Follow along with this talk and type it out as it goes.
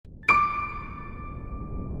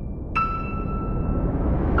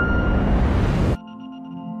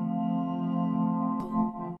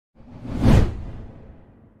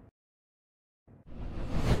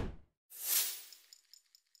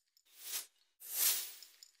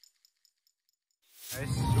Guys,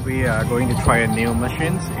 we are going to try a new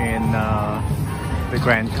machines in the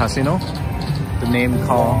Grand Casino. The name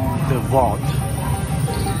called the Vault.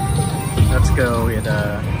 Let's go with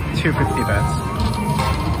 250 bets.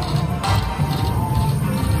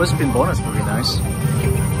 First spin bonus would be nice.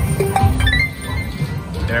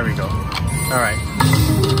 There we go. Alright.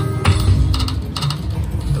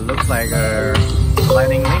 It looks like a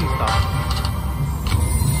lightning link style.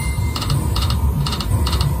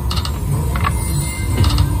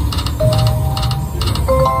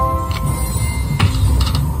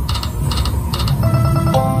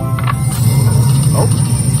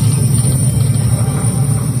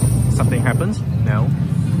 Something happens? No.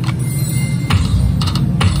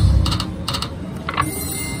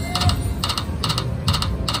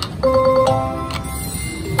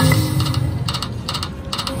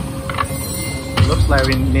 Looks like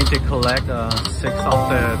we need to collect 6 of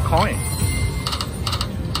the coin.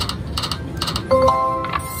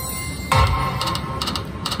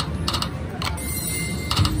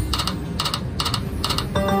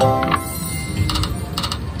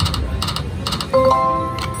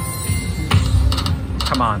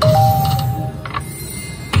 Come on.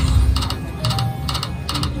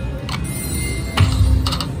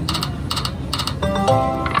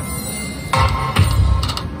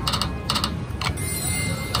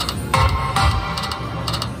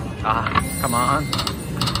 Come on.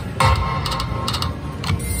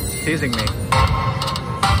 Teasing me.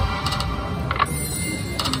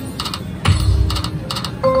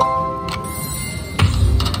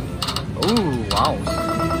 Ooh, wow.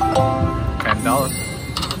 $10.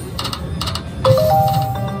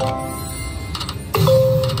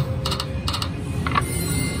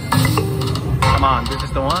 Come on, this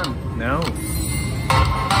is the one. No.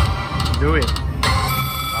 Do it.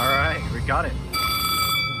 Alright, we got it.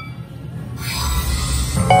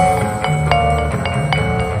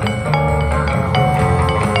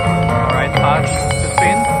 Alright, touch the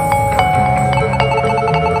spin.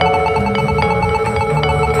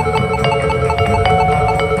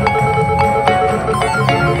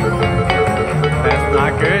 That's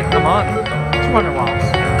not good. Come on. 200 wows.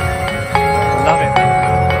 Love it.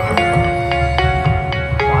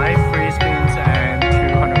 5 free spins and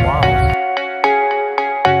 200 wows.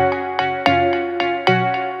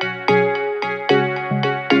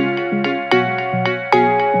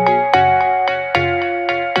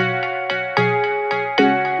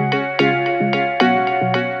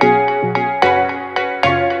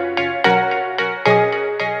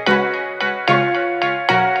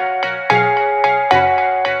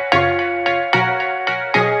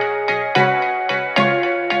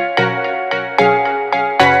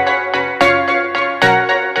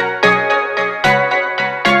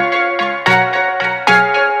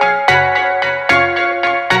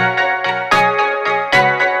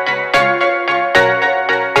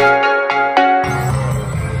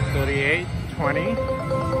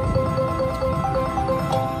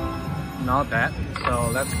 Not bad, so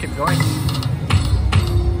let's keep going.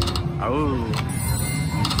 Oh.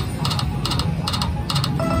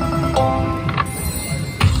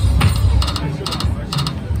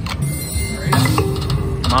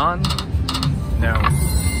 Come on. No.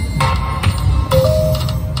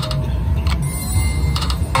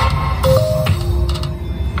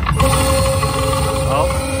 Oh.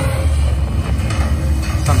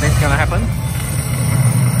 Something's gonna happen.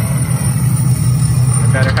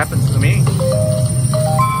 Better happens to me.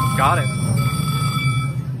 Got it.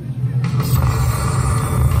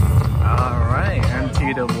 Alright,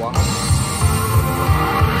 empty the wall.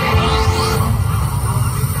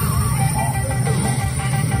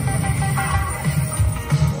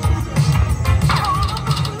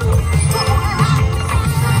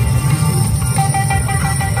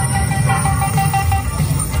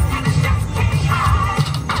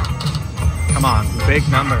 Come on, big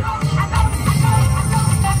number.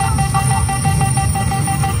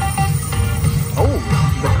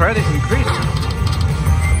 The credit increased.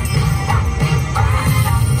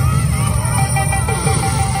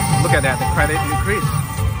 Look at that, the credit increased.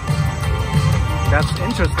 That's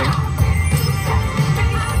interesting.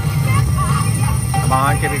 Come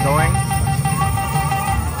on, keep it going.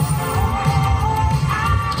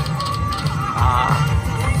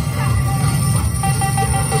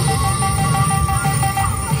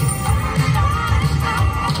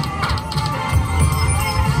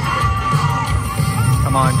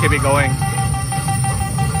 Come on, keep it going.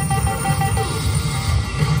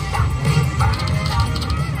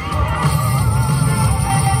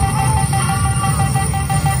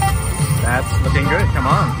 That's looking good, come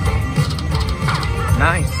on.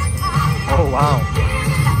 Nice. Oh wow.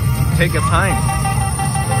 Take your time.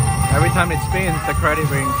 Every time it spins, the credit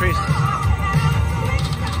will increase.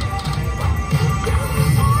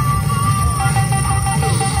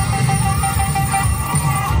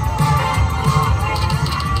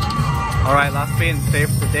 Alright, last spin,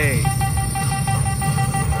 save the day.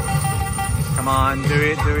 Come on, do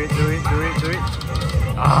it, do it, do it, do it, do it.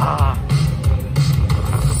 Ah!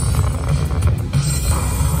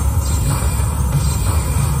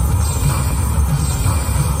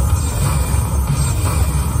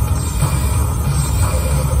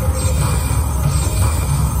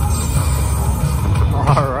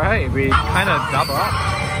 Alright, we kind of double up.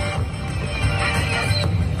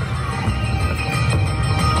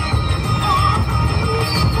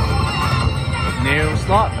 New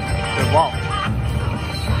slot, the vault.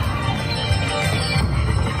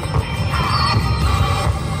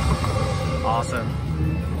 Awesome.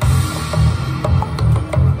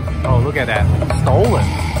 Oh, look at that. Stolen.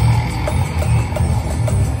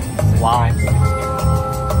 Wow.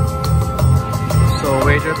 So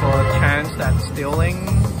wager for a chance at stealing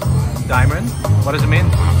diamond. What does it mean?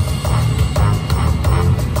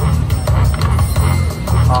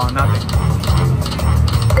 Oh, nothing.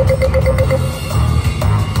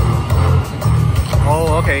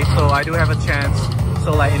 Oh, okay, so I do have a chance.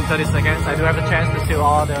 So like in 30 seconds, I do have a chance to steal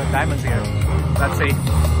all the diamonds here. Let's see.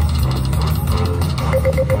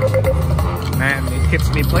 Man, it keeps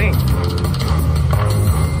me playing.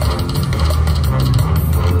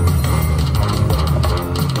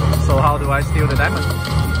 So how do I steal the diamond?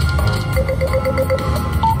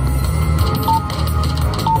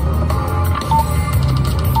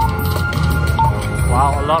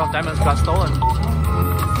 Wow, a lot of diamonds got stolen.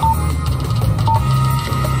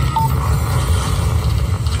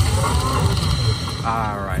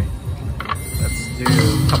 Alright, let's do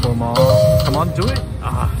a couple more. Come on, do it.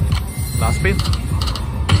 Last spin.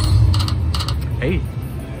 Hey,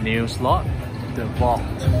 new slot, the vault.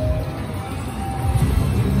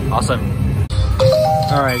 Awesome.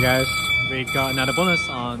 Alright guys, we got another bonus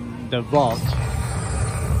on the vault.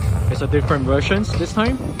 It's a different versions this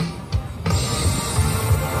time.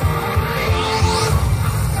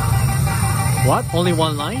 What? Only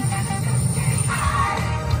one line?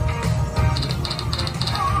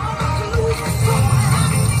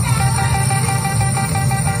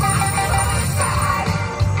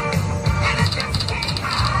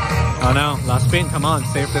 Oh no, last spin, come on,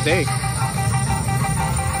 save the day.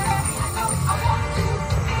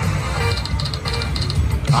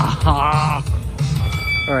 Aha!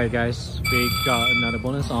 Alright guys, we got another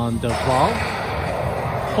bonus on the vault.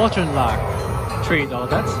 Fortune luck, $3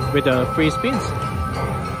 bets with the free spins.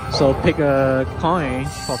 So pick a coin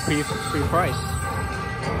for free price.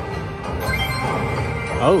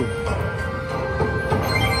 Oh,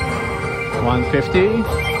 150.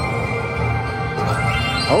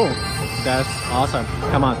 Oh, that's awesome.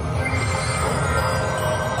 Come on.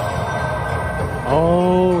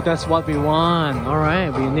 Oh, that's what we want.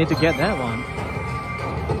 Alright, we need to get that one.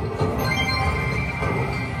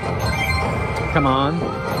 Come on.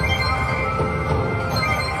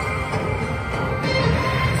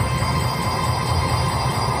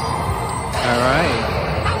 Alright.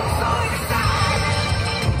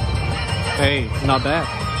 Hey, not bad.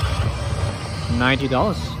 $90.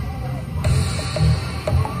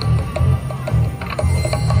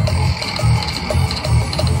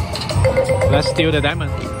 Let's steal the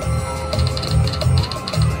diamond.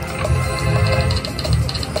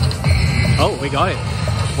 Oh, we got it.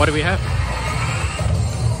 What do we have?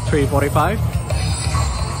 345.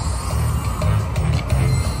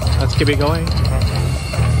 Let's keep it going.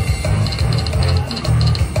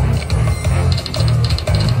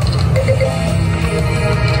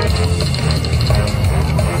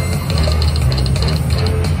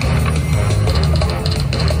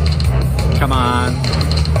 Come on.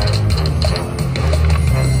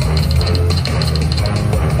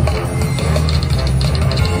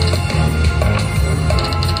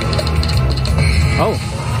 Oh,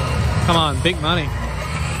 come on, big money.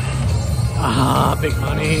 Ah, big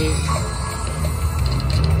money.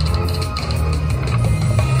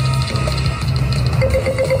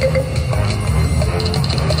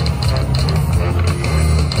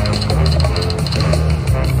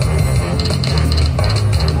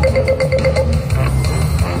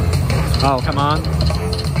 Oh, come on.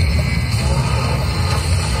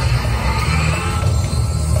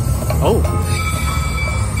 Oh.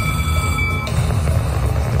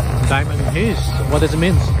 Diamond his. What does it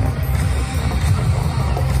mean?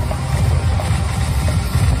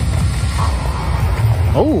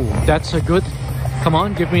 Oh, that's a good. Come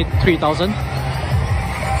on, give me 3,000.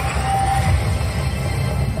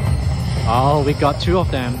 Oh, we got two of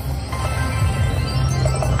them.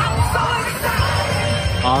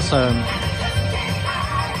 Awesome.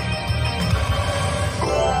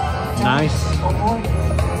 Nice.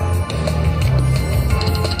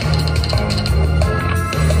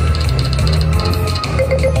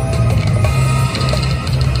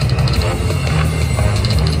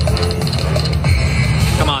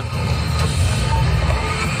 Come on.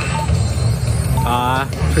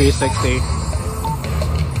 360.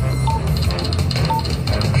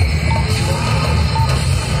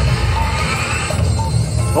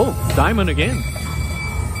 Oh, diamond again.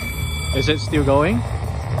 Is it still going?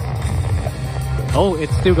 Oh,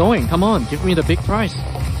 it's still going. Come on, give me the big prize.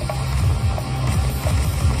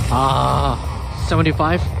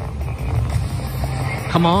 75.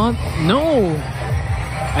 Come on. No.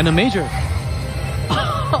 And a major.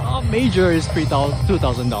 Major is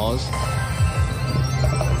 $2,000.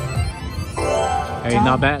 Hey,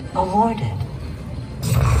 not bad. Awarded.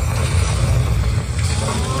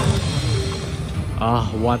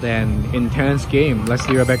 What an intense game. Let's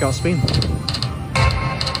do a backup spin.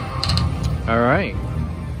 Alright.